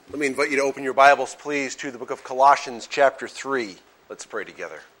Let me invite you to open your Bibles, please, to the book of Colossians chapter 3. Let's pray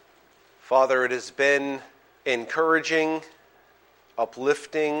together. Father, it has been encouraging,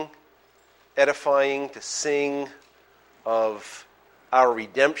 uplifting, edifying to sing of our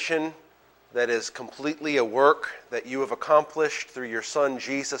redemption that is completely a work that you have accomplished through your Son,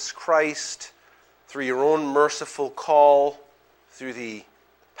 Jesus Christ, through your own merciful call, through the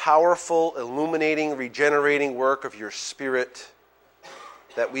powerful, illuminating, regenerating work of your Spirit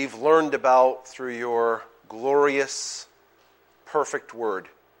that we've learned about through your glorious, perfect word.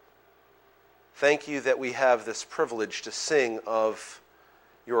 Thank you that we have this privilege to sing of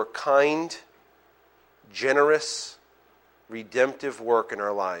your kind, generous, redemptive work in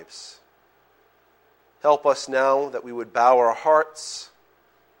our lives. Help us now that we would bow our hearts,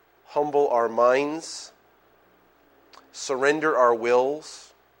 humble our minds, surrender our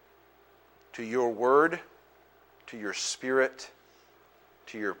wills to your word, to your Spirit,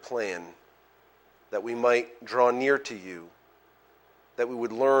 to your plan, that we might draw near to you, that we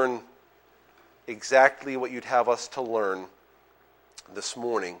would learn exactly what you'd have us to learn this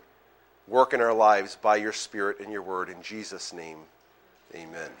morning. Work in our lives by your Spirit and your word. In Jesus' name,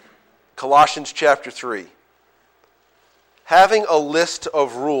 amen. Colossians chapter 3. Having a list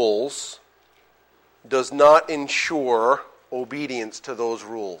of rules does not ensure obedience to those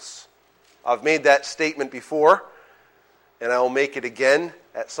rules. I've made that statement before, and I'll make it again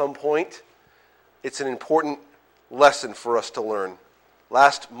at some point. It's an important lesson for us to learn.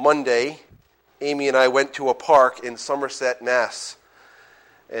 Last Monday, Amy and I went to a park in Somerset, Mass.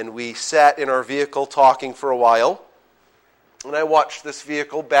 And we sat in our vehicle talking for a while. And I watched this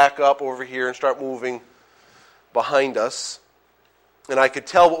vehicle back up over here and start moving behind us. And I could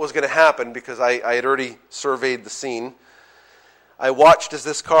tell what was going to happen because I had already surveyed the scene. I watched as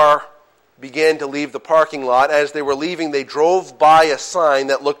this car began to leave the parking lot. As they were leaving, they drove by a sign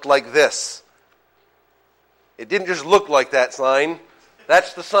that looked like this. It didn't just look like that sign.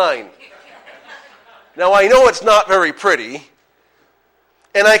 That's the sign. Now, I know it's not very pretty,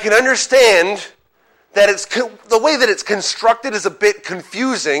 and I can understand that the way that it's constructed is a bit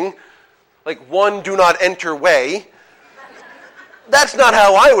confusing, like one do not enter way. That's not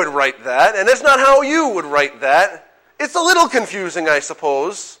how I would write that, and that's not how you would write that. It's a little confusing, I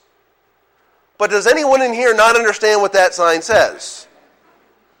suppose. But does anyone in here not understand what that sign says?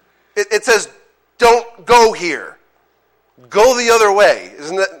 It says, don't go here. Go the other way.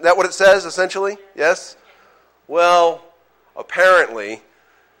 Isn't that what it says, essentially? Yes? Well, apparently,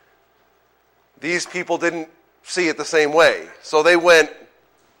 these people didn't see it the same way. So they went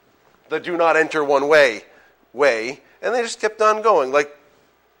the do not enter one way, and they just kept on going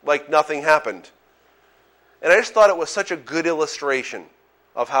like nothing happened. And I just thought it was such a good illustration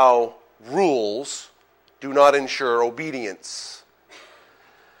of how rules do not ensure obedience.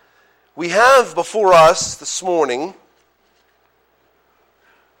 We have before us this morning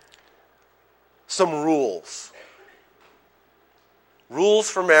some rules. Rules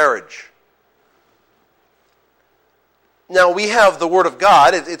for marriage. Now, we have the Word of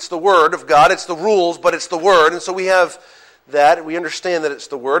God. It's the Word of God. It's the rules, but it's the Word. And so we have that, and we understand that it's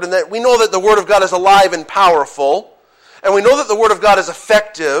the Word, and that we know that the Word of God is alive and powerful, and we know that the Word of God is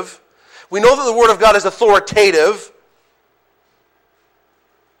effective. We know that the Word of God is authoritative.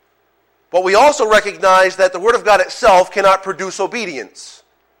 But we also recognize that the Word of God itself cannot produce obedience.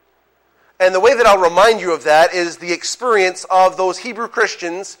 And the way that I'll remind you of that is the experience of those Hebrew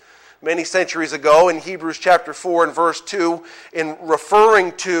Christians many centuries ago in Hebrews chapter 4 and verse 2, in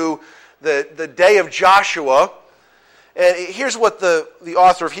referring to the day of Joshua. And here's what the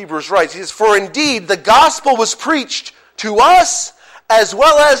author of Hebrews writes. He says, "For indeed the gospel was preached to us as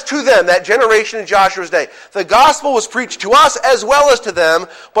well as to them," that generation in Joshua's day. "The gospel was preached to us as well as to them,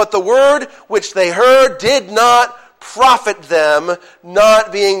 but the word which they heard did not profit them,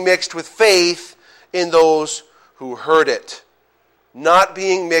 not being mixed with faith in those who heard it." Not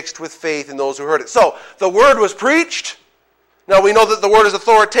being mixed with faith in those who heard it. So, the word was preached. Now, we know that the word is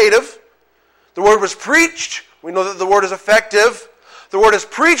authoritative. The word was preached. We know that the word is effective. The word is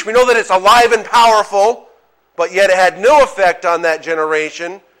preached. We know that it's alive and powerful. But yet it had no effect on that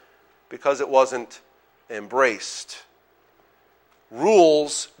generation because it wasn't embraced.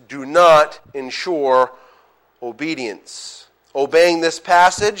 Rules do not ensure obedience. Obeying this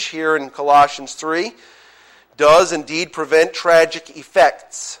passage here in Colossians 3 does indeed prevent tragic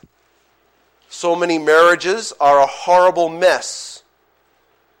effects. So many marriages are a horrible mess.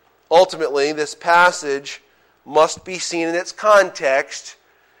 Ultimately, this passage must be seen in its context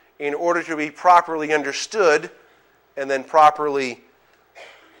in order to be properly understood and then properly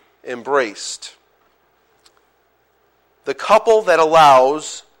embraced. The couple that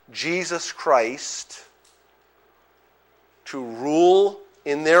allows Jesus Christ to rule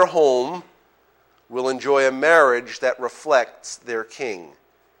in their home will enjoy a marriage that reflects their king.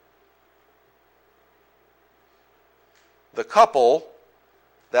 The couple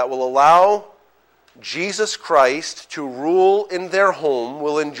that will allow Jesus Christ to rule in their home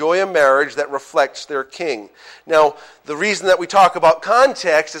will enjoy a marriage that reflects their king. Now, the reason that we talk about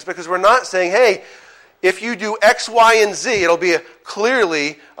context is because we're not saying, hey, if you do X, Y, and Z, it'll be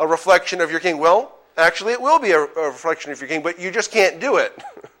clearly a reflection of your king. Well, actually, it will be a reflection of your king, but you just can't do it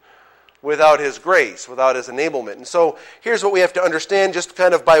without his grace, without his enablement. And so here's what we have to understand, just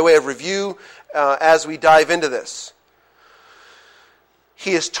kind of by way of review as we dive into this.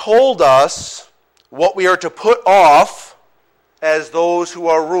 He has told us what we are to put off as those who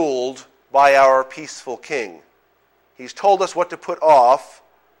are ruled by our peaceful king. He's told us what to put off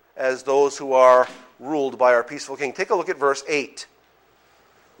as those who are ruled by our peaceful king. Take a look at verse 8.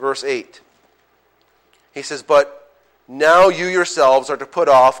 Verse 8. He says, "But now you yourselves are to put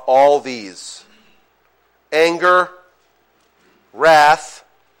off all these: anger, wrath,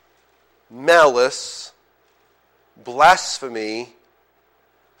 malice, blasphemy,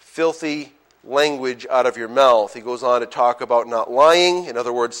 filthy language out of your mouth." He goes on to talk about not lying. In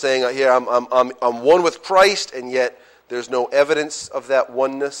other words, saying, "Here, I'm one with Christ," and yet there's no evidence of that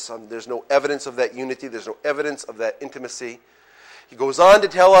oneness. There's no evidence of that unity. There's no evidence of that intimacy. He goes on to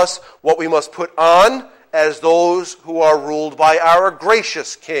tell us what we must put on as those who are ruled by our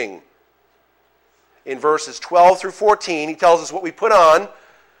gracious King. In verses 12 through 14, he tells us what we put on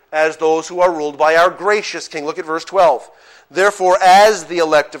as those who are ruled by our gracious King. Look at verse 12. "Therefore, as the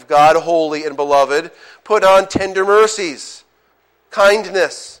elect of God, holy and beloved, put on tender mercies,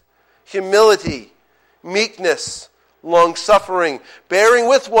 kindness, humility, meekness, long-suffering, bearing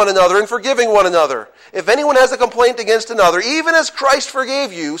with one another and forgiving one another. If anyone has a complaint against another, even as Christ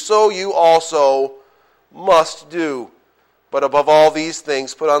forgave you, so you also must do. But above all these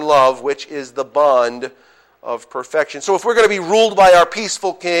things, put on love, which is the bond of perfection." So if we're going to be ruled by our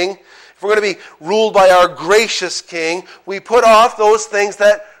peaceful King, if we're going to be ruled by our gracious King, we put off those things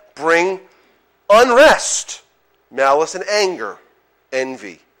that bring unrest, malice and anger,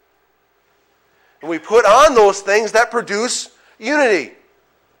 envy. And we put on those things that produce unity.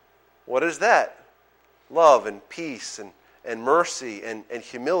 What is that? Love and peace and mercy and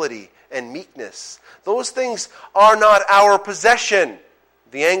humility and meekness. Those things are not our possession.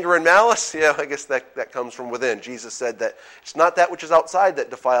 The anger and malice, yeah, I guess that comes from within. Jesus said that it's not that which is outside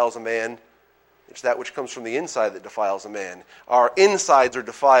that defiles a man. It's that which comes from the inside that defiles a man. Our insides are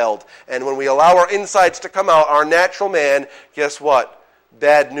defiled. And when we allow our insides to come out, our natural man, guess what?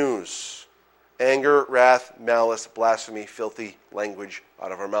 Bad news. Anger, wrath, malice, blasphemy, filthy language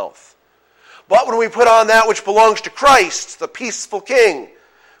out of our mouth. But when we put on that which belongs to Christ, the peaceful King,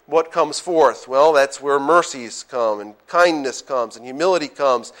 what comes forth? Well, that's where mercies come, and kindness comes, and humility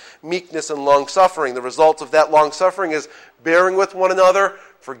comes, meekness and long-suffering. The result of that long-suffering is bearing with one another,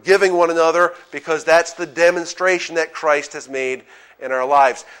 forgiving one another, because that's the demonstration that Christ has made in our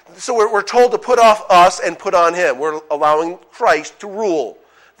lives. So we're told to put off us and put on Him. We're allowing Christ to rule.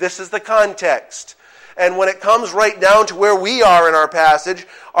 This is the context. And when it comes right down to where we are in our passage,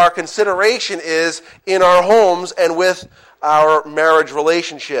 our consideration is in our homes and with our marriage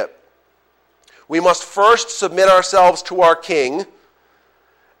relationship. We must first submit ourselves to our King,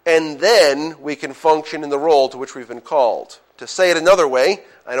 and then we can function in the role to which we've been called. To say it another way,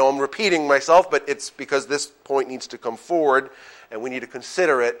 I know I'm repeating myself, but it's because this point needs to come forward, and we need to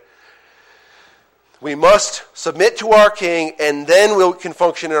consider it. We must submit to our King, and then we can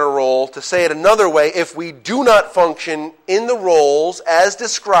function in our role. To say it another way, if we do not function in the roles as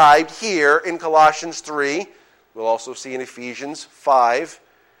described here in Colossians 3, we'll also see in Ephesians 5,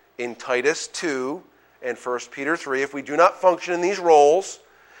 in Titus 2, and 1 Peter 3, if we do not function in these roles,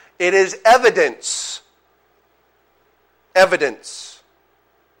 it is evidence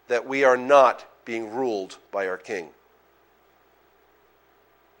that we are not being ruled by our King.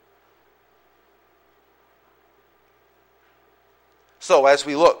 So as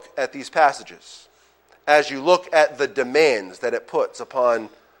we look at these passages, as you look at the demands that it puts upon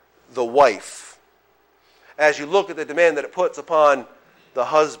the wife, as you look at the demand that it puts upon the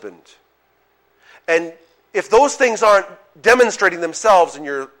husband, and if those things aren't demonstrating themselves in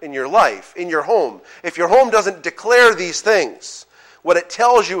your life, in your home, if your home doesn't declare these things, what it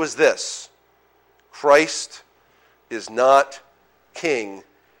tells you is this: Christ is not king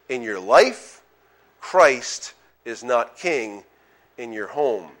in your life. Christ is not king in your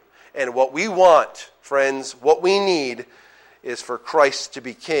home. And what we want, friends, what we need is for Christ to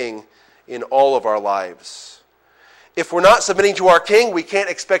be king in all of our lives. If we're not submitting to our king, we can't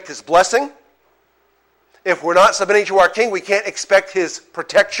expect his blessing. If we're not submitting to our king, we can't expect his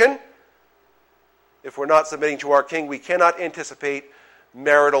protection. If we're not submitting to our king, we cannot anticipate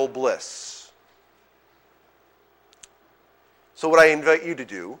marital bliss. So what I invite you to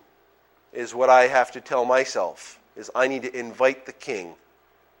do is what I have to tell myself, is I need to invite the king.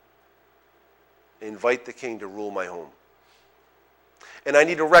 Invite the king to rule my home. And I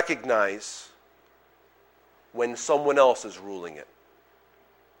need to recognize when someone else is ruling it.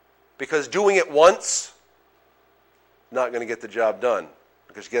 Because doing it once, not going to get the job done.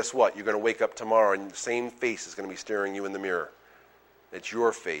 Because guess what? You're going to wake up tomorrow and the same face is going to be staring you in the mirror. It's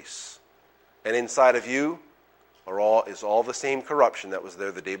your face. And inside of you is all the same corruption that was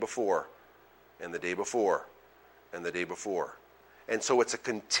there the day before, and the day before, and the day before. And so it's a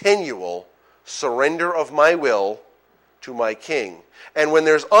continual surrender of my will to my king. And when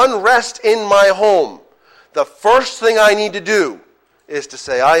there's unrest in my home, the first thing I need to do is to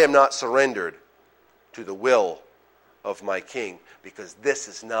say, I am not surrendered to the will of my king, because this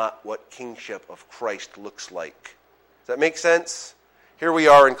is not what kingship of Christ looks like. Does that make sense? Here we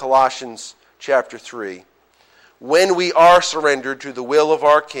are in Colossians chapter 3. When we are surrendered to the will of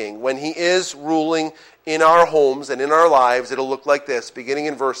our king, when he is ruling in our homes and in our lives, it'll look like this, beginning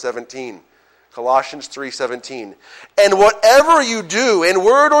in verse 17. Colossians 3:17. And whatever you do, in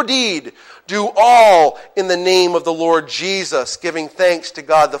word or deed, do all in the name of the Lord Jesus, giving thanks to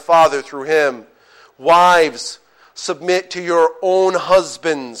God the Father through him. Wives, submit to your own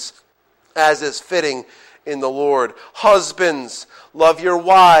husbands, as is fitting in the Lord. Husbands, love your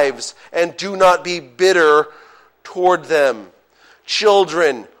wives, and do not be bitter toward them.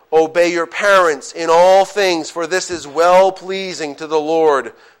 Children, obey your parents in all things, for this is well-pleasing to the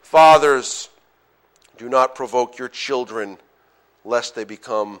Lord. Fathers, do not provoke your children, lest they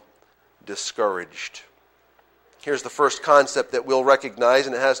become discouraged. Here's the first concept that we'll recognize,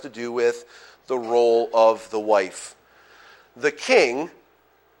 and it has to do with the role of the wife. The king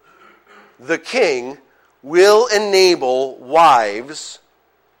will enable wives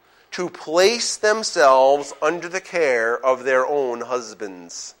to place themselves under the care of their own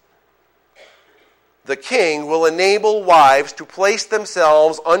husbands. The king will enable wives to place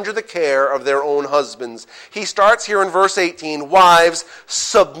themselves under the care of their own husbands. He starts here in verse 18, wives,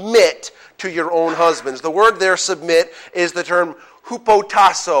 submit to your own husbands. The word there, submit, is the term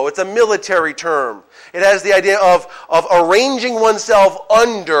hupotasso. It's a military term. It has the idea of arranging oneself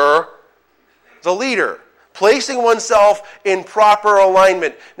under the leader, placing oneself in proper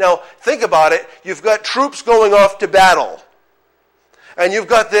alignment. Now, think about it. You've got troops going off to battle, and you've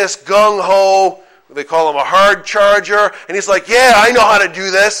got this gung-ho, they call him a hard charger, and he's like, yeah, I know how to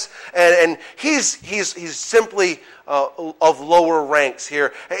do this. And he's simply of lower ranks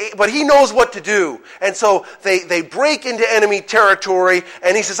here. But he knows what to do. And so they break into enemy territory,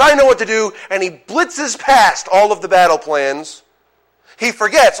 and he says, I know what to do, and he blitzes past all of the battle plans. He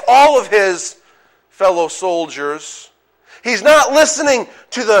forgets all of his fellow soldiers. He's not listening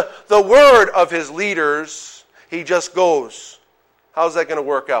to the word of his leaders. He just goes. How's that going to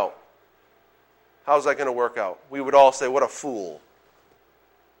work out? How's that going to work out? We would all say, what a fool.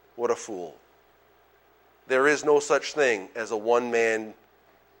 What a fool. There is no such thing as a one-man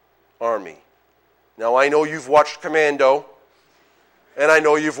army. Now, I know you've watched Commando, and I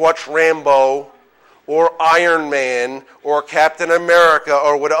know you've watched Rambo, or Iron Man, or Captain America,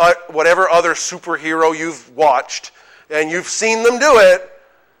 or whatever other superhero you've watched, and you've seen them do it,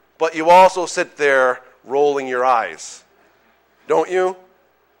 but you also sit there rolling your eyes. Don't you?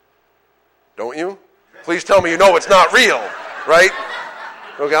 Don't you? Please tell me you know it's not real, right?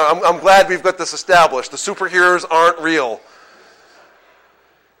 Okay, I'm glad we've got this established. The superheroes aren't real.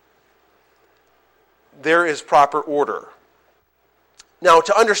 There is proper order. Now,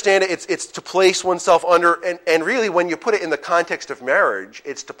 to understand it, it's to place oneself under, and really when you put it in the context of marriage,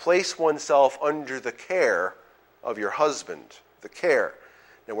 it's to place oneself under the care of your husband, the care.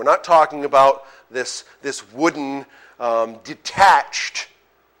 Now, we're not talking about this wooden, detached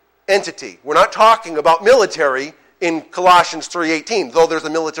entity. We're not talking about military in Colossians 3:18, though there's a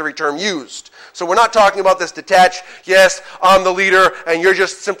military term used. So we're not talking about this detached, yes, I'm the leader, and you're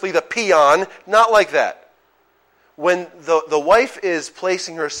just simply the peon. Not like that. When the wife is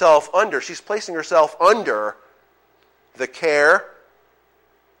placing herself under, she's placing herself under the care,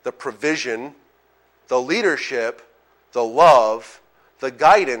 the provision, the leadership, the love, the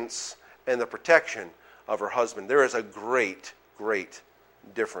guidance, and the protection of her husband. There is a great, great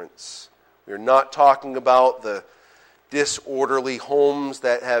difference. We're not talking about the disorderly homes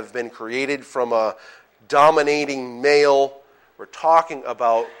that have been created from a dominating male. We're talking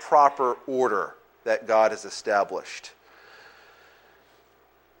about proper order. that God has established.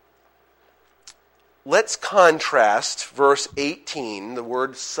 Let's contrast verse 18, the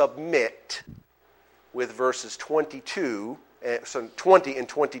word submit, with verses 20 and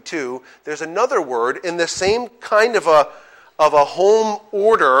 22. There's another word in the same kind of a home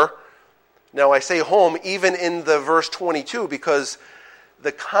order. Now I say home even in the verse 22 because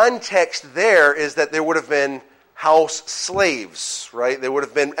the context there is that there would have been house slaves, right? They would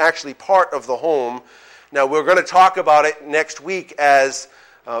have been actually part of the home. Now we're going to talk about it next week as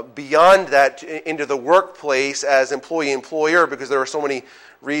beyond that into the workplace as employee-employer because there are so many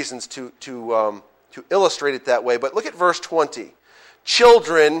reasons to illustrate it that way. But look at verse 20.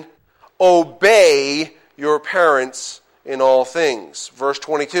 Children, obey your parents in all things. Verse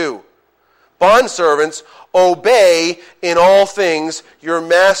 22. Bondservants, obey in all things your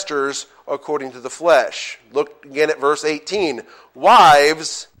masters according to the flesh. Look again at verse 18.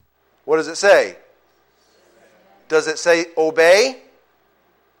 Wives, what does it say? Does it say obey?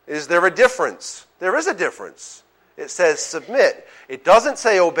 Is there a difference? There is a difference. It says submit. It doesn't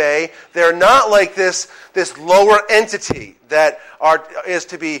say obey. They're not like this lower entity that is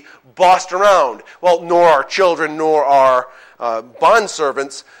to be bossed around. Well, nor our children, nor our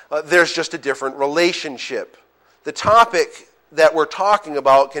bondservants. There's just a different relationship. The topic that we're talking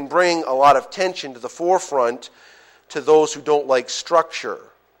about can bring a lot of tension to the forefront to those who don't like structure.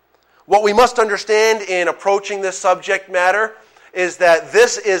 What we must understand in approaching this subject matter is that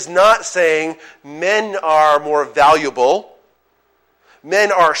this is not saying men are more valuable, men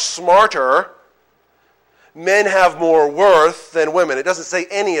are smarter, men have more worth than women. It doesn't say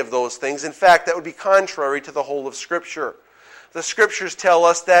any of those things. In fact, that would be contrary to the whole of Scripture. The Scriptures tell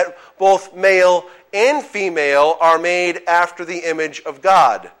us that both male and female are made after the image of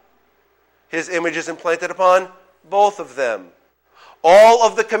God. His image is implanted upon both of them. All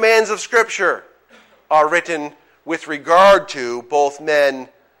of the commands of Scripture are written with regard to both men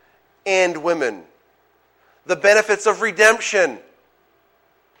and women. The benefits of redemption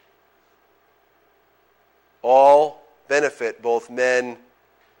all benefit both men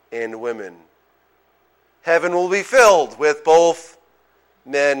and women. Heaven will be filled with both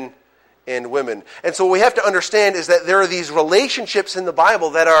men and women. And so what we have to understand is that there are these relationships in the Bible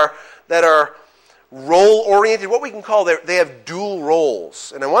that are role-oriented, what we can call, they have dual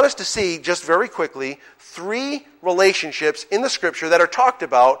roles. And I want us to see, just very quickly, 3 relationships in the Scripture that are talked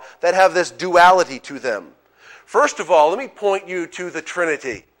about that have this duality to them. First of all, let me point you to the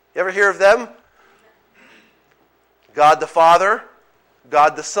Trinity. You ever hear of them? God the Father,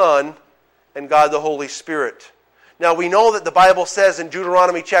 God the Son, and God the Holy Spirit. Now we know that the Bible says in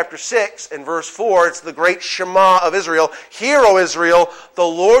Deuteronomy chapter 6 and verse 4, it's the great Shema of Israel, Hear, O Israel, the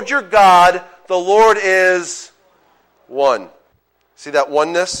Lord your God, the Lord is one. See that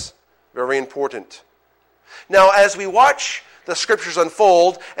oneness? Very important. Now as we watch the Scriptures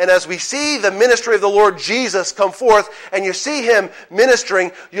unfold, and as we see the ministry of the Lord Jesus come forth, and you see Him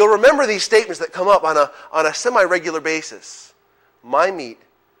ministering, you'll remember these statements that come up on a semi-regular basis. My meat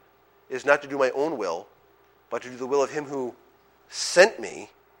is not to do my own will, but to do the will of Him who sent me,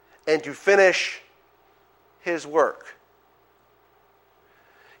 and to finish His work.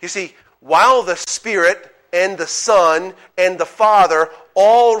 You see, while the Spirit and the Son and the Father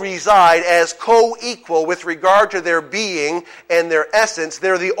all reside as co-equal with regard to their being and their essence,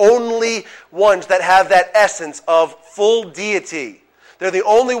 they're the only ones that have that essence of full deity. They're the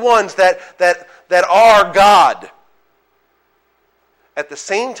only ones that are God. At the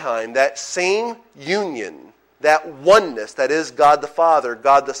same time, that same union, that oneness that is God the Father,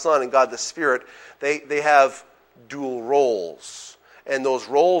 God the Son, and God the Spirit, they have dual roles. And those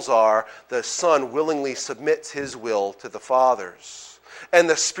roles are the Son willingly submits His will to the Father's. And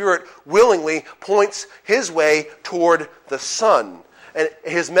the Spirit willingly points His way toward the Son. And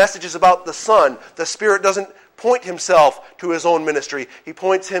His message is about the Son. The Spirit doesn't point Himself to His own ministry. He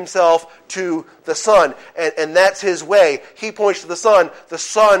points Himself to the Son. And that's His way. He points to the Son. The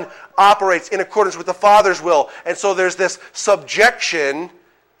Son operates in accordance with the Father's will. And so there's this subjection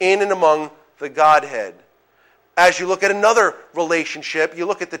in and among the Godhead. As you look at another relationship, you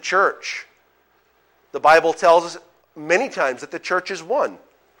look at the church. The Bible tells us many times that the church is one.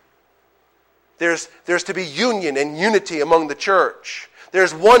 There's to be union and unity among the church.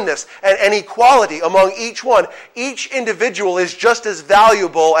 There's oneness and equality among each one. Each individual is just as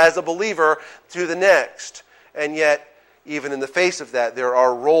valuable as a believer to the next. And yet, even in the face of that, there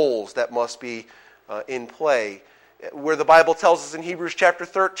are roles that must be in play. Where the Bible tells us in Hebrews chapter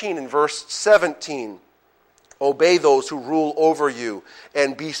 13 and verse 17, Obey those who rule over you,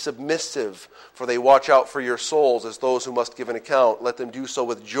 and be submissive, for they watch out for your souls as those who must give an account. Let them do so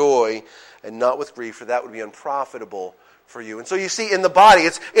with joy, and not with grief, for that would be unprofitable for you. And so you see in the body,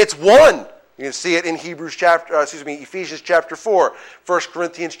 it's one. You see it in Ephesians chapter 4, 1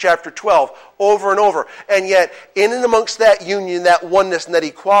 Corinthians chapter 12, over and over. And yet, in and amongst that union, that oneness and that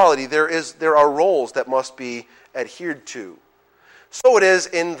equality, there are roles that must be adhered to. So it is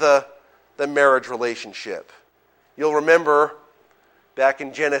in the marriage relationship. You'll remember back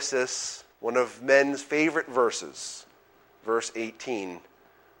in Genesis, one of men's favorite verses, verse 18,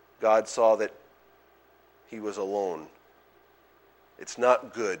 God saw that he was alone. It's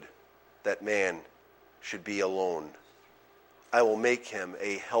not good that man should be alone. I will make him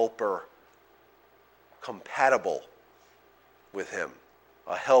a helper compatible with him,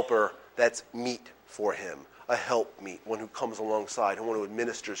 a helper that's meet for him, a helpmeet, one who comes alongside, one who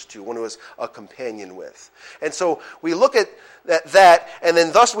administers to, one who is a companion with. And so we look at that, and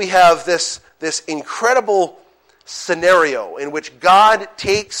then thus we have this incredible scenario in which God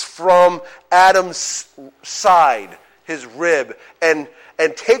takes from Adam's side, his rib, and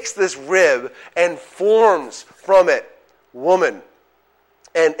takes this rib and forms from it woman.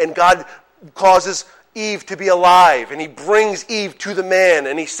 And God causes Eve to be alive, and he brings Eve to the man,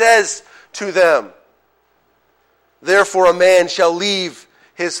 and he says to them, therefore a man shall leave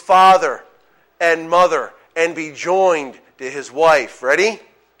his father and mother and be joined to his wife. Ready?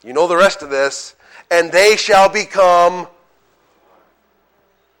 You know the rest of this. And they shall become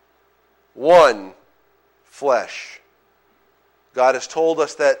one flesh. God has told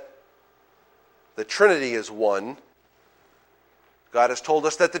us that the Trinity is one. God has told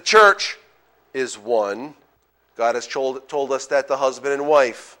us that the church is one. God has told us that the husband and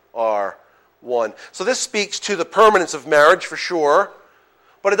wife are one. So this speaks to the permanence of marriage for sure,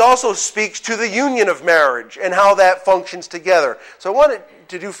 but it also speaks to the union of marriage and how that functions together. So I wanted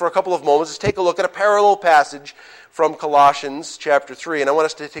to do for a couple of moments is take a look at a parallel passage from Colossians chapter 3, and I want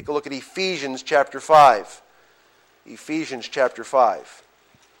us to take a look at Ephesians chapter 5. Ephesians chapter 5.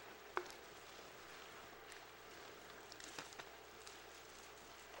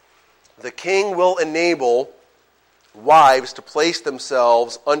 The king will enable wives to place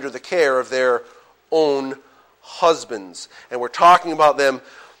themselves under the care of their own husbands. And we're talking about them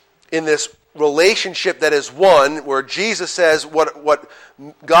in this relationship that is one, where Jesus says what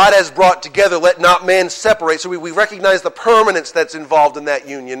God has brought together, let not man separate. So we recognize the permanence that's involved in that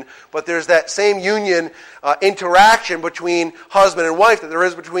union, but there's that same union interaction between husband and wife that there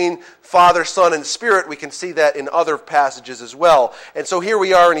is between Father, Son, and Spirit. We can see that in other passages as well. And so here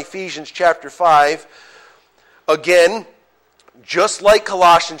we are in Ephesians chapter 5. Again, just like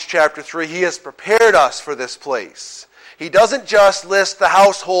Colossians chapter 3, he has prepared us for this place. He doesn't just list the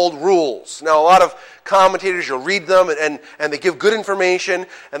household rules. Now, a lot of commentators, you'll read them, and they give good information,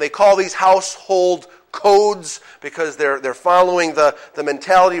 and they call these household codes because they're following the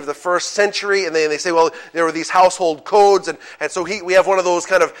mentality of the first century, and they say, well, there were these household codes, and so we have one of those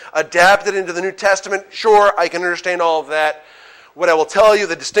kind of adapted into the New Testament. Sure, I can understand all of that. What I will tell you,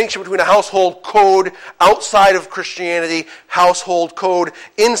 the distinction between a household code outside of Christianity, household code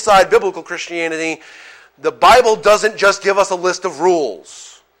inside biblical Christianity, the Bible doesn't just give us a list of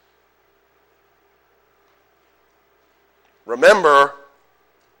rules. Remember,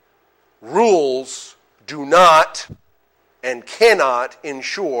 rules do not and cannot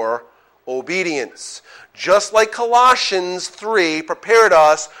ensure obedience. Just like Colossians 3 prepared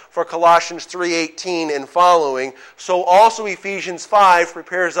us for Colossians 3:18 and following, so also Ephesians 5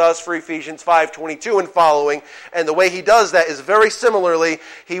 prepares us for Ephesians 5:22 and following. And the way he does that is very similarly.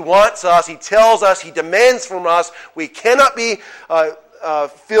 He wants us, he tells us, he demands from us, we cannot be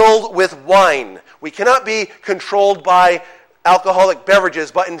filled with wine. We cannot be controlled by alcoholic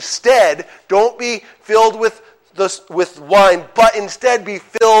beverages, but instead, don't be filled with wine, but instead be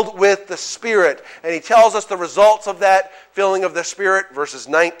filled with the Spirit. And he tells us the results of that filling of the Spirit, verses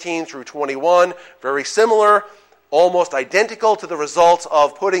 19 through 21, very similar, almost identical to the results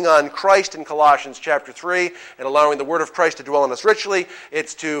of putting on Christ in Colossians chapter 3 and allowing the Word of Christ to dwell in us richly.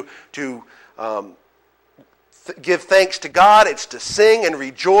 It's to give thanks to God, it's to sing and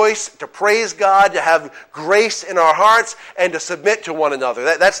rejoice, to praise God, to have grace in our hearts, and to submit to one another.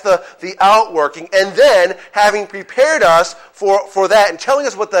 That's the outworking. And then, having prepared us for that and telling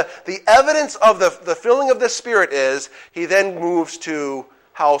us what the evidence of the filling of the Spirit is, he then moves to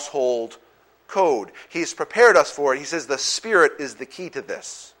household code. He's prepared us for it. He says the Spirit is the key to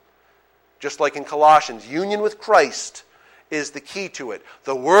this. Just like in Colossians, union with Christ is the key to it.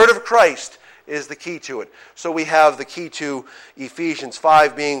 The Word of Christ is the key to it. So we have the key to Ephesians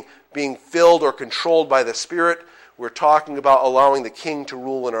 5 being filled or controlled by the Spirit. We're talking about allowing the King to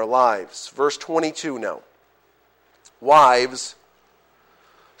rule in our lives. Verse 22 now. Wives,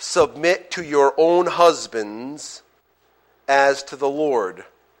 submit to your own husbands as to the Lord.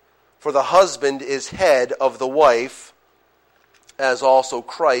 For the husband is head of the wife, as also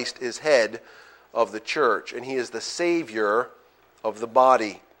Christ is head of the church, and he is the Savior of the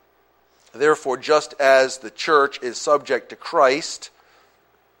body. Therefore, just as the church is subject to Christ,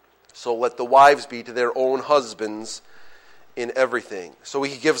 so let the wives be to their own husbands in everything. So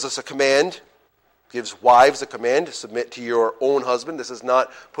he gives us a command, gives wives a command to submit to your own husband. This is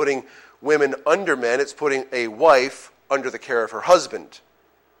not putting women under men, it's putting a wife under the care of her husband.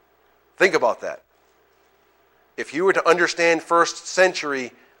 Think about that. If you were to understand first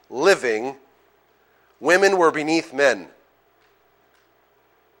century living, women were beneath men.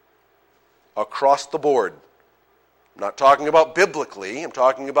 Across the board. I'm not talking about biblically, I'm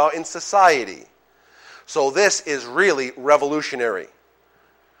talking about in society. So this is really revolutionary.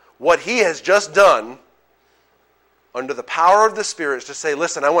 What he has just done, under the power of the Spirit, is to say,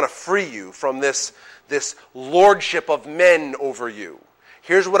 listen, I want to free you from this lordship of men over you.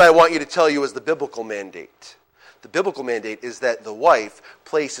 Here's what I want you to tell you as the biblical mandate. The biblical mandate is that the wife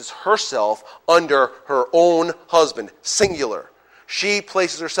places herself under her own husband, singular. She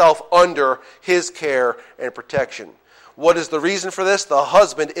places herself under his care and protection. What is the reason for this? The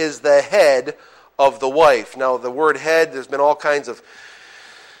husband is the head of the wife. Now, the word head, there's been all kinds of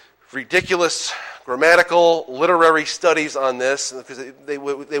ridiculous grammatical, literary studies on this, because they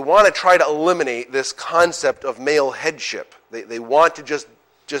want to try to eliminate this concept of male headship. They want to just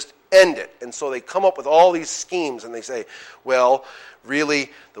end it. And so they come up with all these schemes, and they say, well,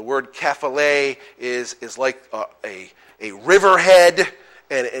 really, the word kephale is like a riverhead,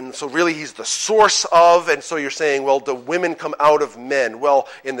 and so really he's the source of, and so you're saying, well, do women come out of men? Well,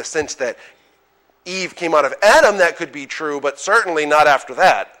 in the sense that Eve came out of Adam, that could be true, but certainly not after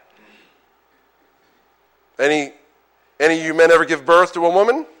that. Any of you men ever give birth to a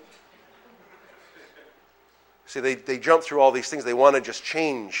woman? See, they jump through all these things. They want to just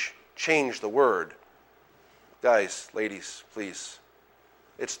change the word. Guys, ladies, please.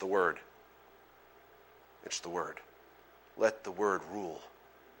 It's the word. It's the word. Let the word rule.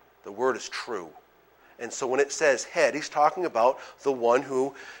 The word is true. And so when it says head, he's talking about the one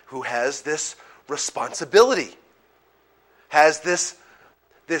who has this responsibility. Has this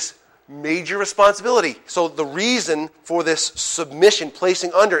major responsibility. So the reason for this submission,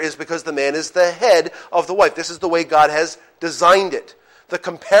 placing under, is because the man is the head of the wife. This is the way God has designed it. The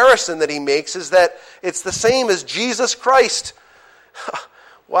comparison that he makes is that it's the same as Jesus Christ.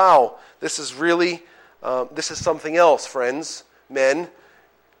 Wow, this is really, this is something else, friends. Men,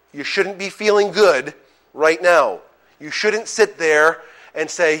 you shouldn't be feeling good right now. You shouldn't sit there and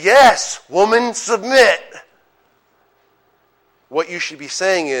say, yes, woman, submit. What you should be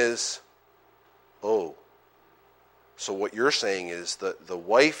saying is, oh, so what you're saying is that the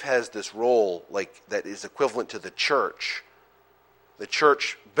wife has this role like that is equivalent to the church. The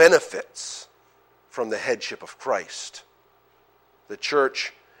church benefits from the headship of Christ. The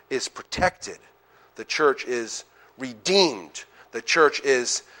church is protected. The church is redeemed. The church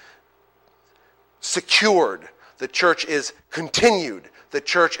is secured. The church is continued. The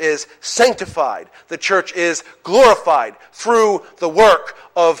church is sanctified. The church is glorified through the work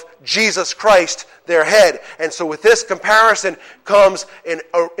of Jesus Christ, their head. And so with this comparison comes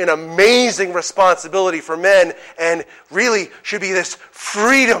an amazing responsibility for men, and really should be this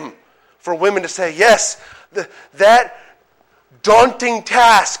freedom for women to say, yes, that daunting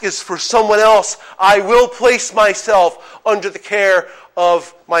task is for someone else. I will place myself under the care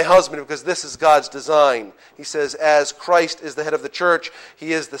of my husband, because this is God's design. He says, as Christ is the head of the church,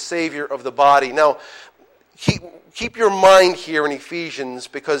 he is the Savior of the body. Now, keep your mind here in Ephesians,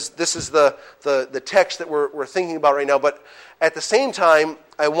 because this is the text that we're thinking about right now. But at the same time,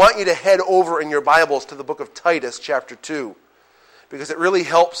 I want you to head over in your Bibles to the book of Titus, chapter 2, because it really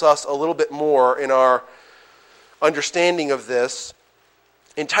helps us a little bit more in our understanding of this.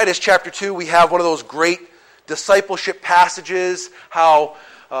 In Titus chapter 2, we have one of those great discipleship passages, how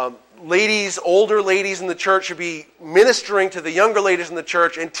older ladies in the church should be ministering to the younger ladies in the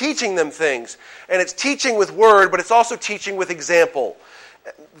church and teaching them things. And it's teaching with word, but it's also teaching with example.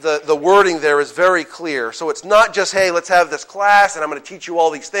 The wording there is very clear. So it's not just, hey, let's have this class and I'm going to teach you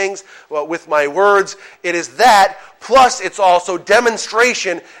all these things with my words. It is that, plus it's also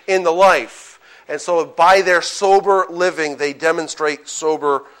demonstration in the life. And so by their sober living, they demonstrate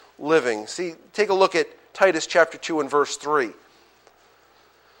sober living. See, take a look at Titus chapter 2 and verse 3. It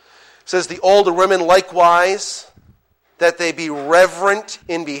says, the older women likewise, that they be reverent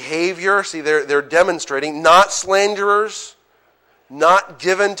in behavior. See, they're demonstrating, not slanderers, not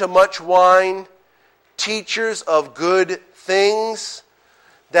given to much wine, teachers of good things,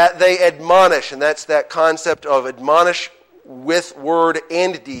 that they admonish, and that's that concept of admonish with word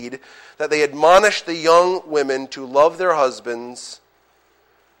and deed, that they admonish the young women to love their husbands,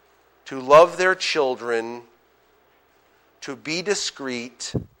 to love their children, to be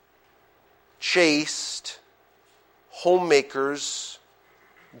discreet, chaste, homemakers,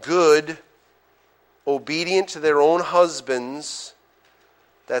 good, obedient to their own husbands,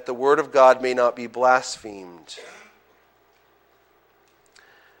 that the word of God may not be blasphemed.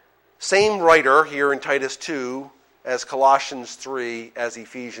 Same writer here in Titus 2 as Colossians 3, as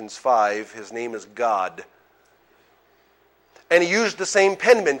Ephesians 5. His name is God. And he used the same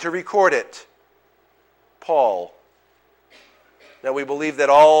penman to record it, Paul. Now we believe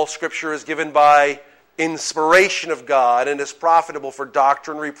that all Scripture is given by inspiration of God and is profitable for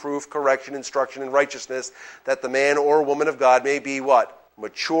doctrine, reproof, correction, instruction, and righteousness, that the man or woman of God may be what?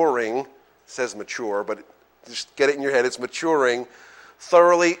 Maturing. It says mature, but just get it in your head. It's maturing,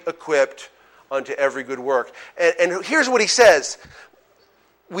 thoroughly equipped unto every good work. And here's what he says.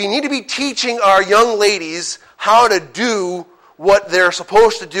 We need to be teaching our young ladies how to do what they're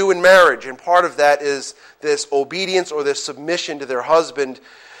supposed to do in marriage. And part of that is this obedience or this submission to their husband.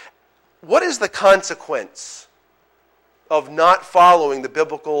 What is the consequence of not following the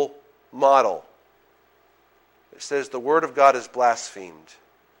biblical model? It says the word of God is blasphemed.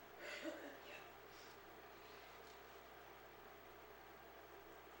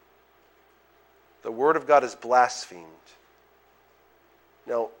 The word of God is blasphemed.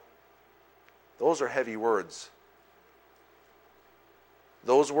 Now, those are heavy words.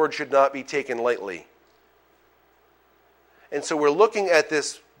 Those words should not be taken lightly. And so we're looking at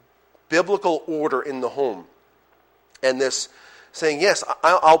this biblical order in the home. And this saying, yes,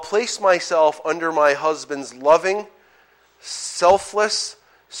 I'll place myself under my husband's loving, selfless,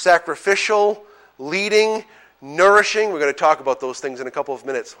 sacrificial, leading, nourishing. We're going to talk about those things in a couple of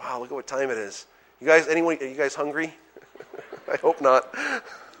minutes. Wow, look at what time it is. You guys, are you guys hungry? I hope not.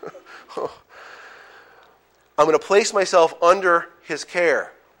 I'm going to place myself under his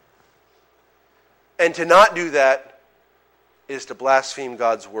care. And to not do that is to blaspheme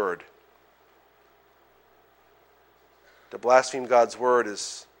God's word. To blaspheme God's word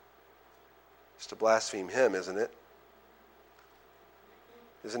is to blaspheme him, isn't it?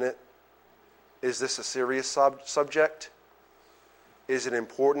 Isn't it? Is this a serious subject? Is it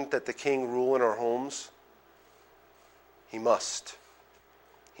important that the king rule in our homes? He must.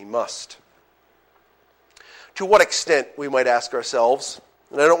 He must. To what extent, we might ask ourselves,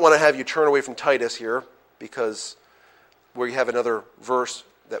 and I don't want to have you turn away from Titus here, because we have another verse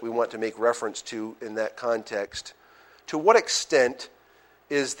that we want to make reference to in that context. To what extent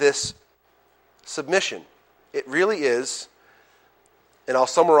is this submission? It really is, and I'll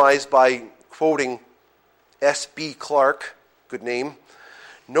summarize by quoting S.B. Clark, good name,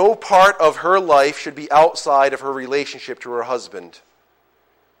 no part of her life should be outside of her relationship to her husband.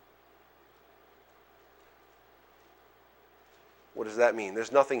 What does that mean?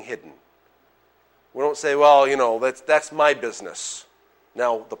 There's nothing hidden. We don't say, well, that's my business.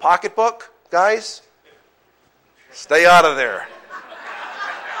 Now, the pocketbook, guys, stay out of there.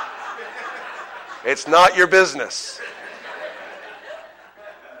 It's not your business.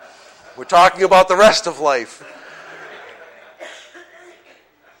 We're talking about the rest of life.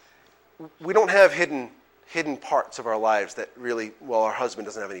 We don't have hidden parts of our lives that really, well, our husband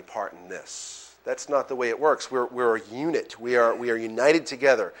doesn't have any part in this. That's not the way it works. We're a unit. We are united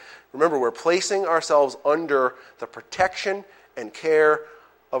together. Remember, we're placing ourselves under the protection and care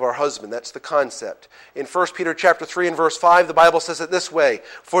of our husband. That's the concept. In 1 Peter chapter 3 and verse 5, the Bible says it this way,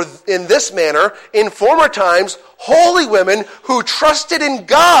 for in this manner, in former times, holy women who trusted in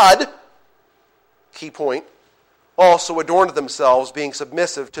God, key point, also adorned themselves, being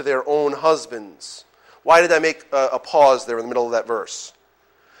submissive to their own husbands. Why did I make a pause there in the middle of that verse?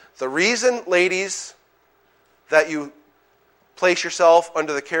 The reason, ladies, that you place yourself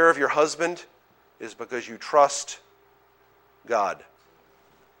under the care of your husband is because you trust God.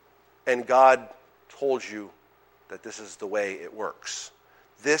 And God told you that this is the way it works.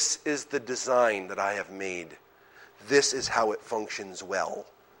 This is the design that I have made. This is how it functions well.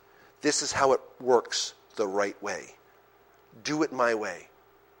 This is how it works the right way. Do it my way.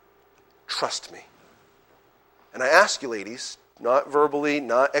 Trust me. And I ask you, ladies, not verbally,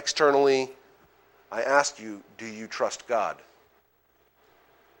 not externally, I ask you, do you trust God?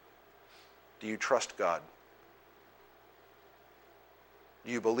 Do you trust God?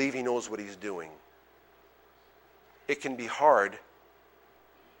 Do you believe He knows what He's doing? It can be hard.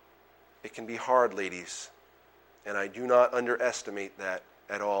 It can be hard, ladies. And I do not underestimate that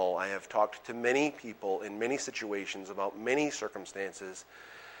at all. I have talked to many people in many situations about many circumstances,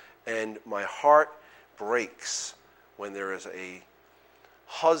 And my heart breaks when there is a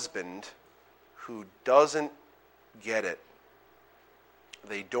husband who doesn't get it.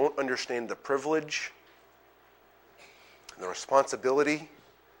 They don't understand the privilege and the responsibility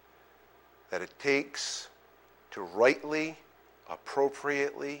that it takes to rightly,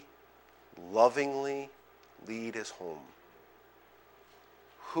 appropriately, lovingly lead his home.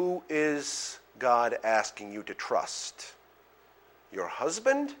 Who is God asking you to trust? Your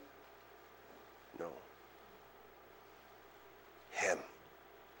husband? No. Him.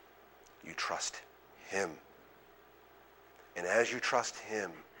 You trust him. And as you trust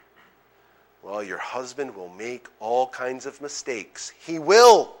him, well, your husband will make all kinds of mistakes. He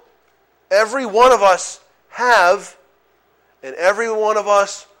will. Every one of us have, and every one of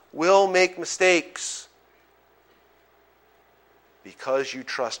us will make mistakes. Because you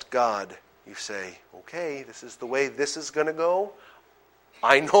trust God, you say, okay, this is the way this is going to go.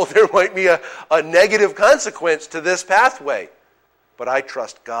 I know there might be a negative consequence to this pathway, but I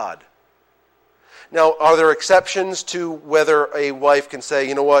trust God. Now, are there exceptions to whether a wife can say,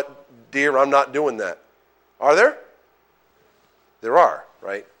 you know what, dear, I'm not doing that? Are there? There are,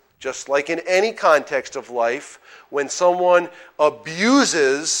 right? Just like in any context of life, when someone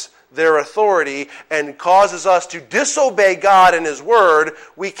abuses their authority and causes us to disobey God and His Word,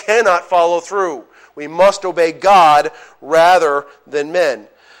 we cannot follow through. We must obey God rather than men.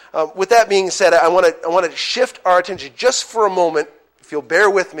 With that being said, I want to shift our attention just for a moment. If you'll bear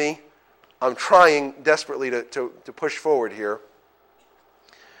with me, I'm trying desperately to push forward here.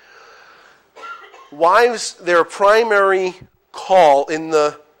 Wives, their primary call in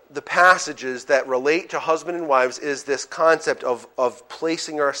the passages that relate to husband and wives is this concept of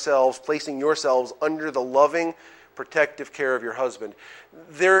placing yourselves under the loving, protective care of your husband.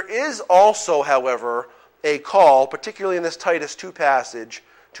 There is also, however, a call, particularly in this Titus 2 passage,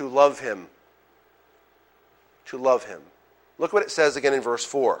 to love him. To love him. Look what it says again in verse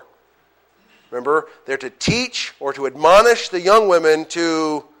 4. Remember, they're to teach or to admonish the young women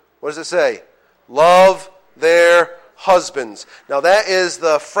to, what does it say? Love their husbands. Now that is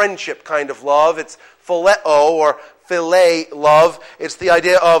the friendship kind of love. It's phileo or philia love. It's the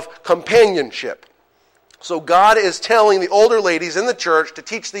idea of companionship. So God is telling the older ladies in the church to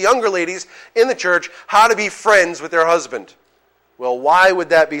teach the younger ladies in the church how to be friends with their husband. Well, why would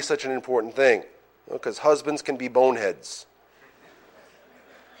that be such an important thing? Well, because husbands can be boneheads.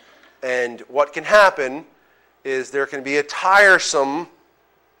 And what can happen is there can be a tiresome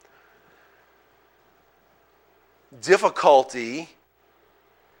difficulty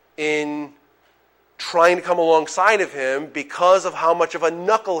in trying to come alongside of him because of how much of a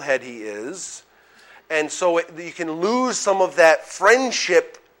knucklehead he is. And so you can lose some of that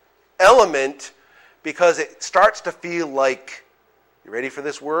friendship element because it starts to feel like, you ready for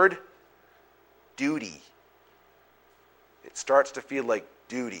this word? Duty. It starts to feel like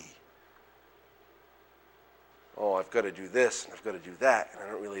duty. Oh, I've got to do this, and I've got to do that, and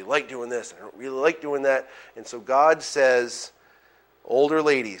I don't really like doing this, and I don't really like doing that. And so God says, older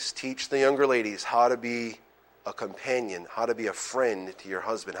ladies, teach the younger ladies how to be a companion, how to be a friend to your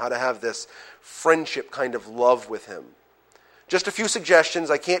husband, how to have this friendship kind of love with him. Just a few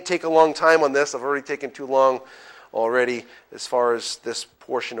suggestions. I can't take a long time on this. I've already taken too long already as far as this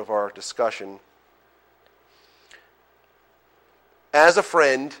portion of our discussion. As a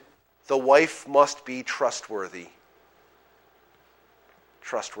friend, the wife must be trustworthy.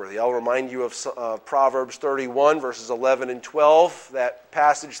 Trustworthy. I'll remind you of Proverbs 31, verses 11 and 12, that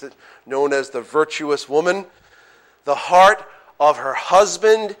passage that known as the virtuous woman. The heart of her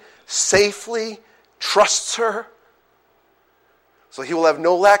husband safely trusts her, so he will have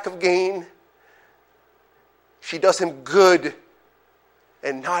no lack of gain. She does him good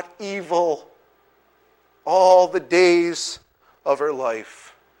and not evil all the days of her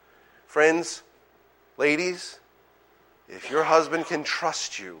life. Friends, ladies, if your husband can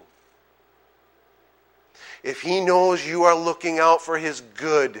trust you, if he knows you are looking out for his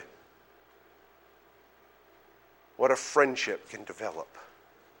good, what a friendship can develop.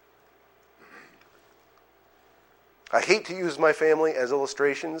 I hate to use my family as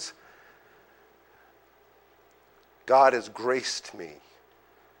illustrations. God has graced me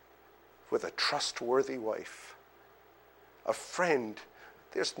with a trustworthy wife, a friend.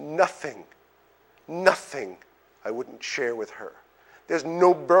 There's nothing I wouldn't share with her. There's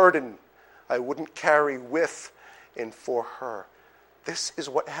no burden I wouldn't carry with and for her. This is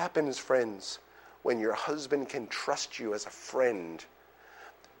what happens, friends, when your husband can trust you as a friend.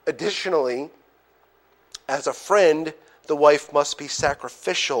 Additionally, as a friend, the wife must be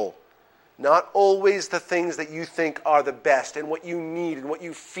sacrificial, Not always the things that you think are the best and what you need and what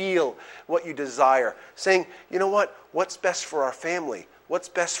you feel, what you desire. Saying, you know what? What's best for our family? What's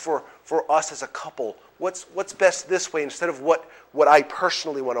best for us as a couple? What's best this way instead of what I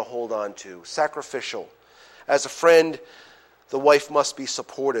personally want to hold on to? Sacrificial. As a friend, the wife must be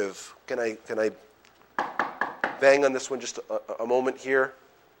supportive. Can I bang on this one just a moment here?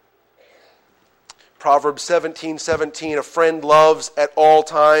 Proverbs 17:17, a friend loves at all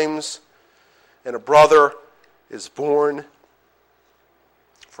times, and a brother is born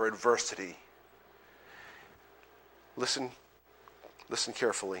for adversity. Listen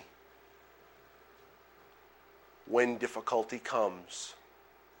carefully. When difficulty comes,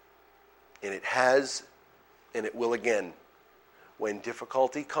 and it has, and it will again, when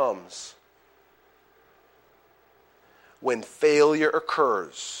difficulty comes, when failure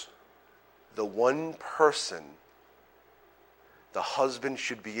occurs, the one person the husband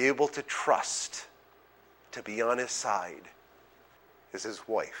should be able to trust to be on his side is his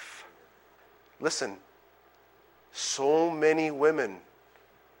wife. Listen, so many women,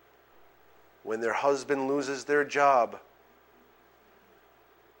 when their husband loses their job,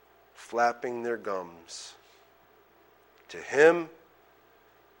 flapping their gums to him,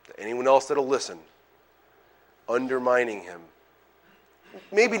 to anyone else that'll listen, undermining him.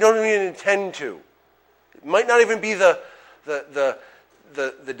 Maybe don't even intend to. It might not even be the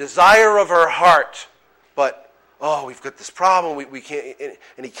desire of her heart, but we've got this problem. We can't,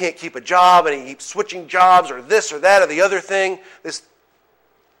 and he can't keep a job, and he keeps switching jobs, or this or that or the other thing.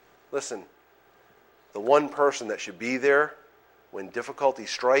 Listen, the one person that should be there when difficulty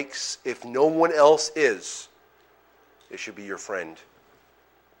strikes, if no one else is, it should be your friend.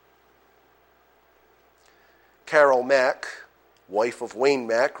 Carol Mack, wife of Wayne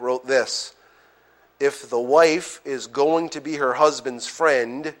Mack, wrote this: if the wife is going to be her husband's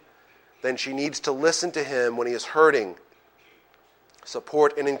friend, then she needs to listen to him when he is hurting,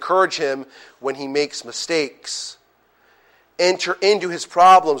 support and encourage him when he makes mistakes, enter into his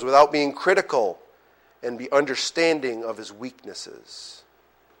problems without being critical, and be understanding of his weaknesses.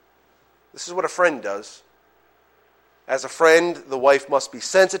 This is what a friend does. As a friend, the wife must be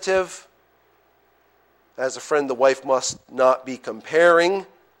sensitive. As a friend, the wife must not be comparing.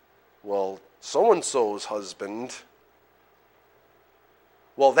 Well, so-and-so's husband.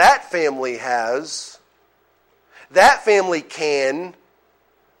 Well, that family has. That family can.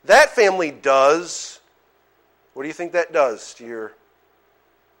 That family does. What do you think that does to your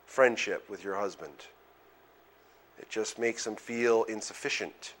friendship with your husband? It just makes him feel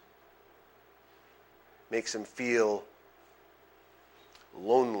insufficient. Makes him feel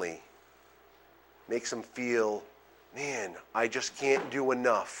lonely. Makes him feel, man, I just can't do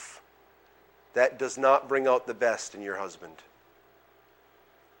enough. That does not bring out the best in your husband.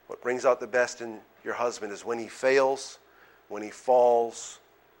 What brings out the best in your husband is when he fails, when he falls,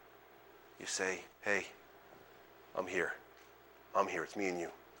 you say, hey, I'm here. I'm here. It's me and you.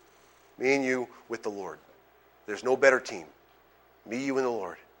 Me and you with the Lord. There's no better team. Me, you, and the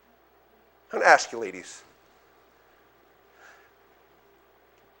Lord. I'm going to ask you, ladies.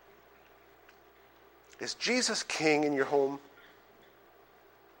 Is Jesus king in your home?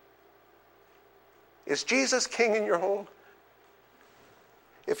 Is Jesus king in your home?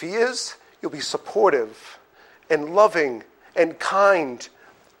 If he is, you'll be supportive and loving and kind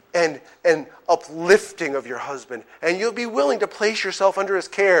and uplifting of your husband. And you'll be willing to place yourself under his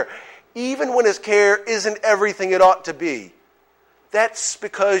care, even when his care isn't everything it ought to be. That's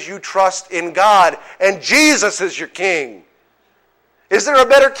because you trust in God and Jesus is your king. Is there a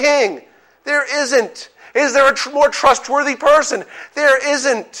better king? There isn't. Is there a more trustworthy person? There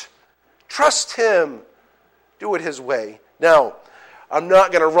isn't. Trust him. Do it his way. Now, I'm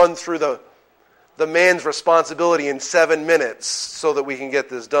not going to run through the man's responsibility in 7 minutes so that we can get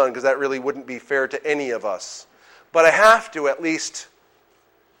this done, because that really wouldn't be fair to any of us. But I have to at least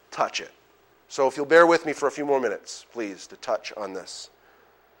touch it. So if you'll bear with me for a few more minutes, please, to touch on this.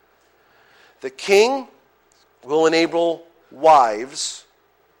 The king will enable wives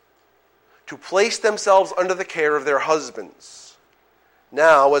to place themselves under the care of their husbands.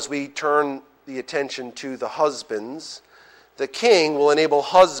 Now, as we turn the attention to the husbands, the king will enable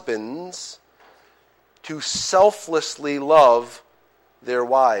husbands to selflessly love their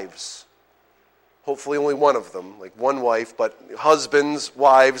wives. Hopefully only one of them, like one wife, but husbands,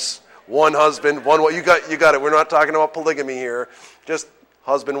 wives, one husband, one wife. You got it. We're not talking about polygamy here. Just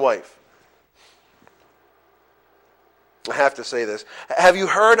husband, wife. I have to say this. Have you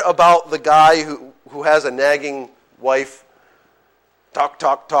heard about the guy who has a nagging wife? Talk,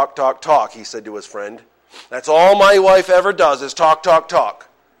 talk, talk, talk, talk, he said to his friend. That's all my wife ever does is talk, talk, talk.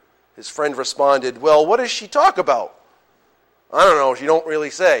 His friend responded, "Well, what does she talk about?" "I don't know, she don't really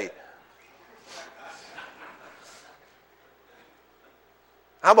say."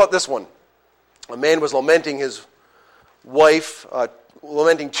 How about this one? A man was lamenting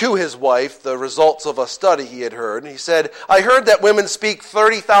to his wife the results of a study he had heard. He said, "I heard that women speak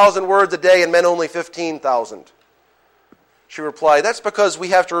 30,000 words a day and men only 15,000. She replied, "That's because we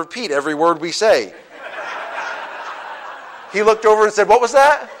have to repeat every word we say." He looked over and said, "What was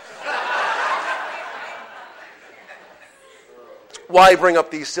that?" Why bring up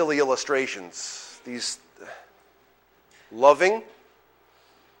these silly illustrations? These loving,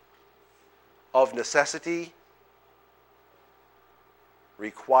 of necessity,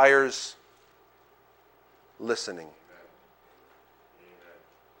 requires listening.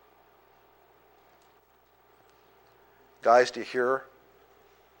 Guys, do you hear her?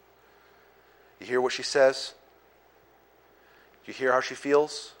 You hear what she says? Do you hear how she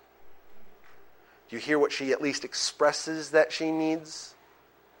feels? Do you hear what she at least expresses that she needs?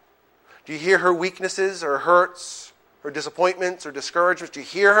 Do you hear her weaknesses, her hurts, her disappointments, her discouragements? Do you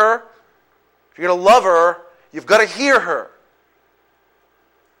hear her? If you're going to love her, you've got to hear her.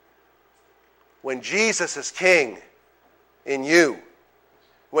 When Jesus is king in you,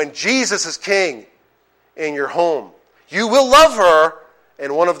 when Jesus is king in your home, you will love her,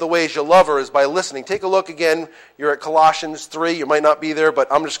 and one of the ways you'll love her is by listening. Take a look again. You're at Colossians 3. You might not be there, but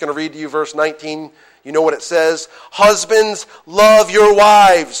I'm just going to read to you verse 19. You know what it says. Husbands, love your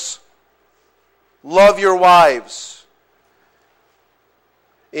wives. Love your wives.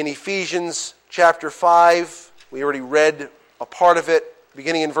 In Ephesians chapter 5, we already read a part of it,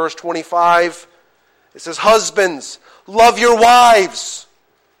 beginning in verse 25. It says, husbands, love your wives,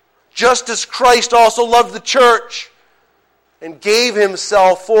 just as Christ also loved the church and gave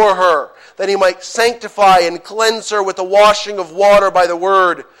himself for her, that he might sanctify and cleanse her with the washing of water by the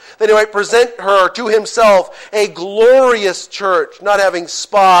word, that he might present her to himself a glorious church, not having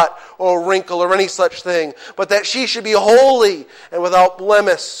spot or wrinkle or any such thing, but that she should be holy and without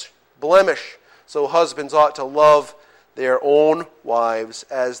blemish. So husbands ought to love their own wives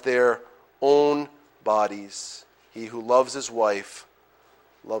as their own bodies. He who loves his wife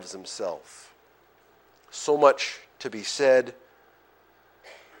loves himself. So much to be said.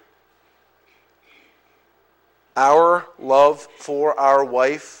 Our love for our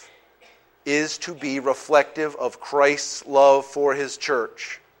wife is to be reflective of Christ's love for his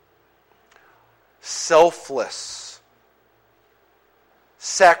church. Selfless,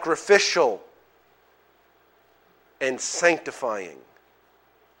 sacrificial, and sanctifying.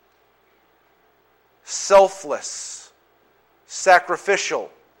 Selfless, sacrificial,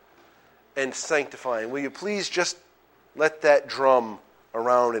 and sanctifying. Will you please just let that drum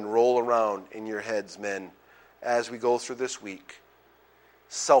around and roll around in your heads, men, as we go through this week.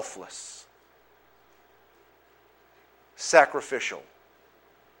 Selfless, sacrificial,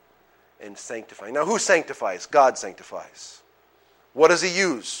 and sanctifying. Now, who sanctifies? God sanctifies. What does he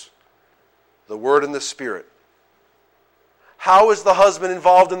use? The Word and the Spirit. How is the husband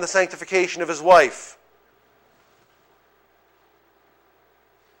involved in the sanctification of his wife?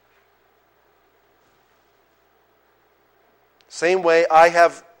 Same way I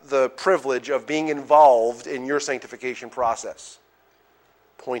have the privilege of being involved in your sanctification process,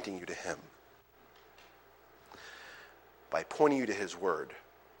 pointing you to him. By pointing you to his word.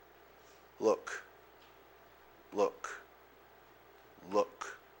 Look, look,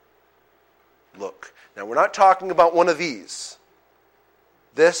 look, look. Now, we're not talking about one of these.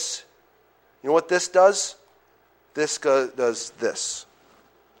 This, you know what this does? This does this.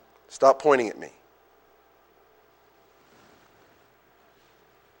 Stop pointing at me.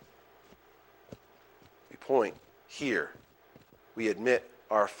 We point here. We admit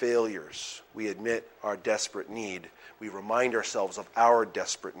our failures. We admit our desperate need. We remind ourselves of our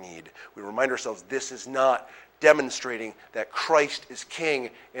desperate need. We remind ourselves this is not demonstrating that Christ is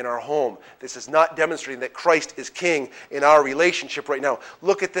king in our home. This is not demonstrating that Christ is king in our relationship right now.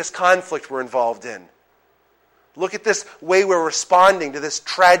 Look at this conflict we're involved in. Look at this way we're responding to this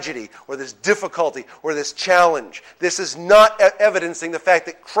tragedy or this difficulty or this challenge. This is not evidencing the fact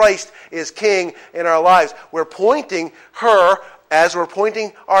that Christ is king in our lives. We're pointing her as we're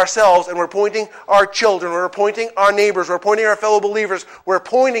pointing ourselves, and we're pointing our children, we're pointing our neighbors, we're pointing our fellow believers, we're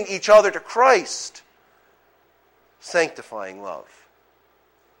pointing each other to Christ. Sanctifying love.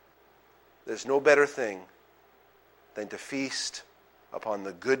 There's no better thing than to feast upon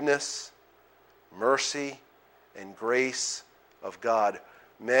the goodness, mercy, and grace of God.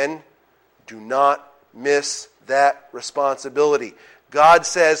 Men, do not miss that responsibility. God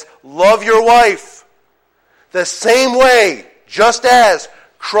says, love your wife the same way, just as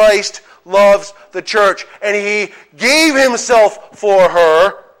Christ loves the church, and he gave himself for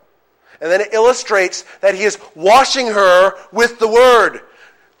her. And then it illustrates that he is washing her with the word.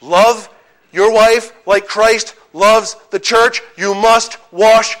 Love your wife like Christ loves the church. You must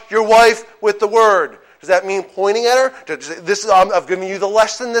wash your wife with the word. Does that mean pointing at her? I've given you the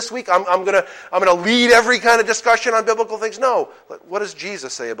lesson this week. I'm going to lead every kind of discussion on biblical things. No. What does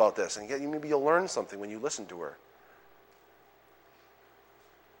Jesus say about this? And maybe you'll learn something when you listen to her.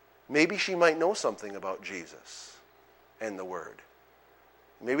 Maybe she might know something about Jesus and the word.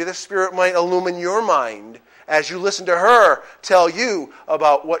 Maybe the Spirit might illumine your mind as you listen to her tell you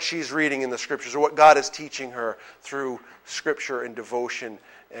about what she's reading in the Scriptures or what God is teaching her through Scripture and devotion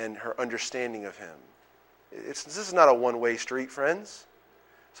and her understanding of Him. This is not a one-way street, friends.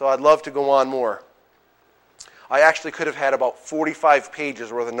 So I'd love to go on more. I actually could have had about 45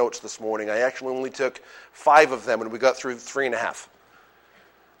 pages worth of notes this morning. I actually only took 5 of them, and we got through 3.5.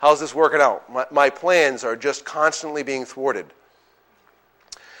 How's this working out? My plans are just constantly being thwarted.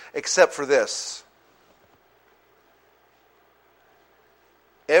 Except for this.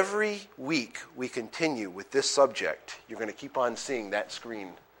 Every week we continue with this subject. You're going to keep on seeing that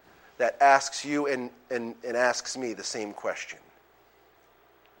screen that asks you and asks me the same question.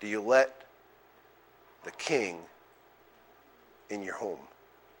 Do you let the King in your home?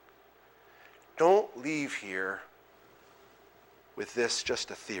 Don't leave here with this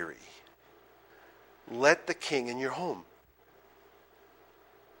just a theory. Let the King in your home.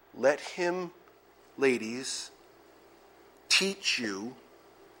 Let him, ladies, teach you,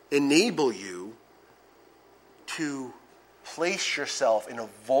 enable you to place yourself in a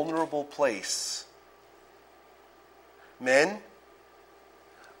vulnerable place. Men,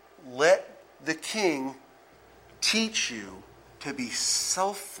 let the King teach you to be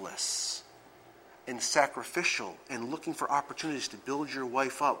selfless and sacrificial and looking for opportunities to build your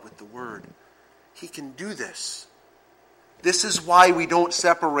wife up with the word. He can do this. This is why we don't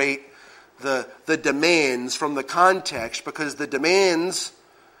separate the demands from the context, because the demands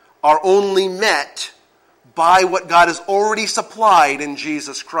are only met by what God has already supplied in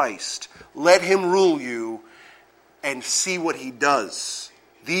Jesus Christ. Let him rule you and see what he does.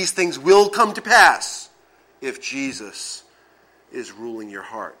 These things will come to pass if Jesus is ruling your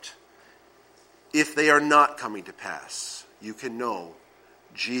heart. If they are not coming to pass, you can know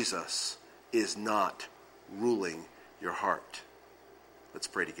Jesus is not ruling your heart. Let's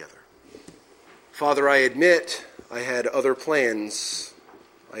pray together. Father, I admit I had other plans.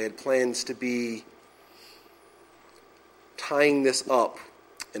 I had plans to be tying this up,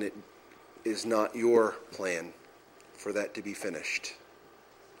 and it is not your plan for that to be finished.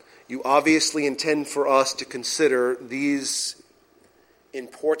 You obviously intend for us to consider these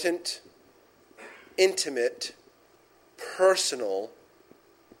important, intimate, personal,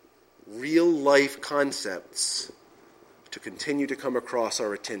 real-life concepts to continue to come across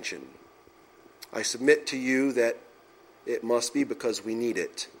our attention. I submit to you that it must be because we need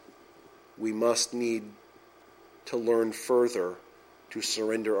it. We must need to learn further to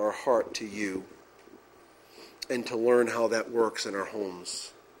surrender our heart to you and to learn how that works in our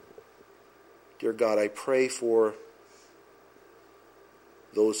homes. Dear God, I pray for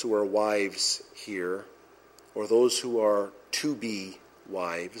those who are wives here, or those who are to-be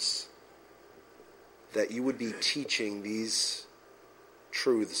wives, that you would be teaching these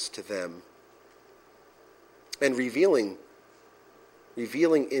truths to them and revealing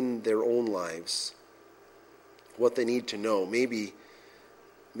in their own lives what they need to know. Maybe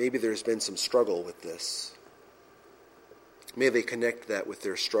there's been some struggle with this. May they connect that with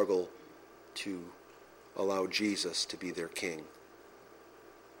their struggle to allow Jesus to be their king.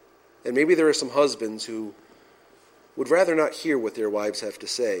 And maybe there are some husbands who would rather not hear what their wives have to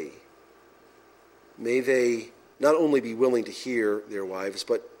say. May they not only be willing to hear their wives,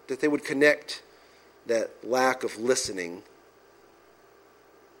 but that they would connect that lack of listening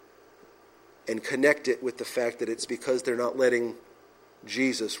and connect it with the fact that it's because they're not letting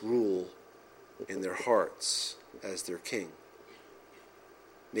Jesus rule in their hearts as their king.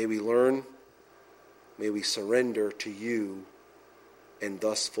 May we learn, may we surrender to you and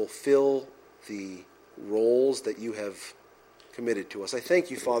thus fulfill the roles that you have committed to us. I thank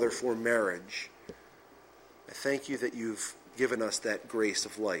you, Father, for marriage. I thank you that you've given us that grace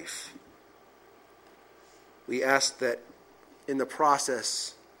of life. We ask that in the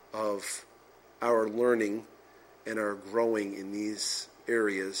process of our learning and our growing in these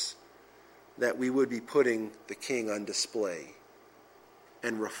areas, that we would be putting the King on display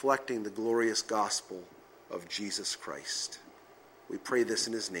and reflecting the glorious gospel of Jesus Christ. We pray this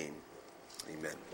in his name. Amen.